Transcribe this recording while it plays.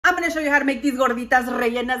I'm gonna show you how to make these gorditas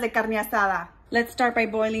rellenas de carne asada. Let's start by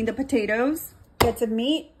boiling the potatoes. Get some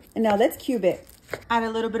meat, and now let's cube it. Add a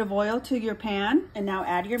little bit of oil to your pan, and now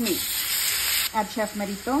add your meat. Add Chef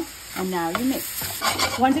Marito, and now you mix.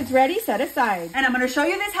 Once it's ready, set aside. And I'm gonna show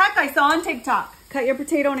you this hack I saw on TikTok. Cut your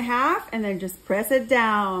potato in half, and then just press it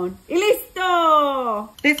down. Y listo!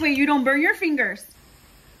 This way you don't burn your fingers.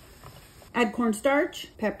 Add cornstarch,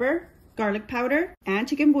 pepper, garlic powder, and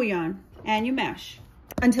chicken bouillon, and you mash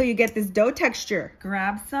until you get this dough texture.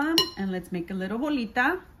 Grab some, and let's make a little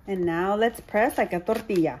bolita. And now let's press like a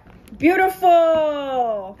tortilla.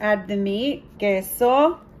 Beautiful! Add the meat,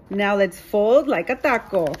 queso. Now let's fold like a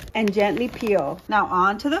taco and gently peel. Now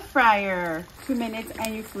on to the fryer. 2 minutes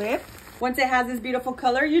and you flip. Once it has this beautiful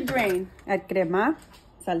color, you drain. Add crema,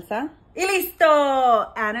 salsa, y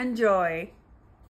listo! And enjoy.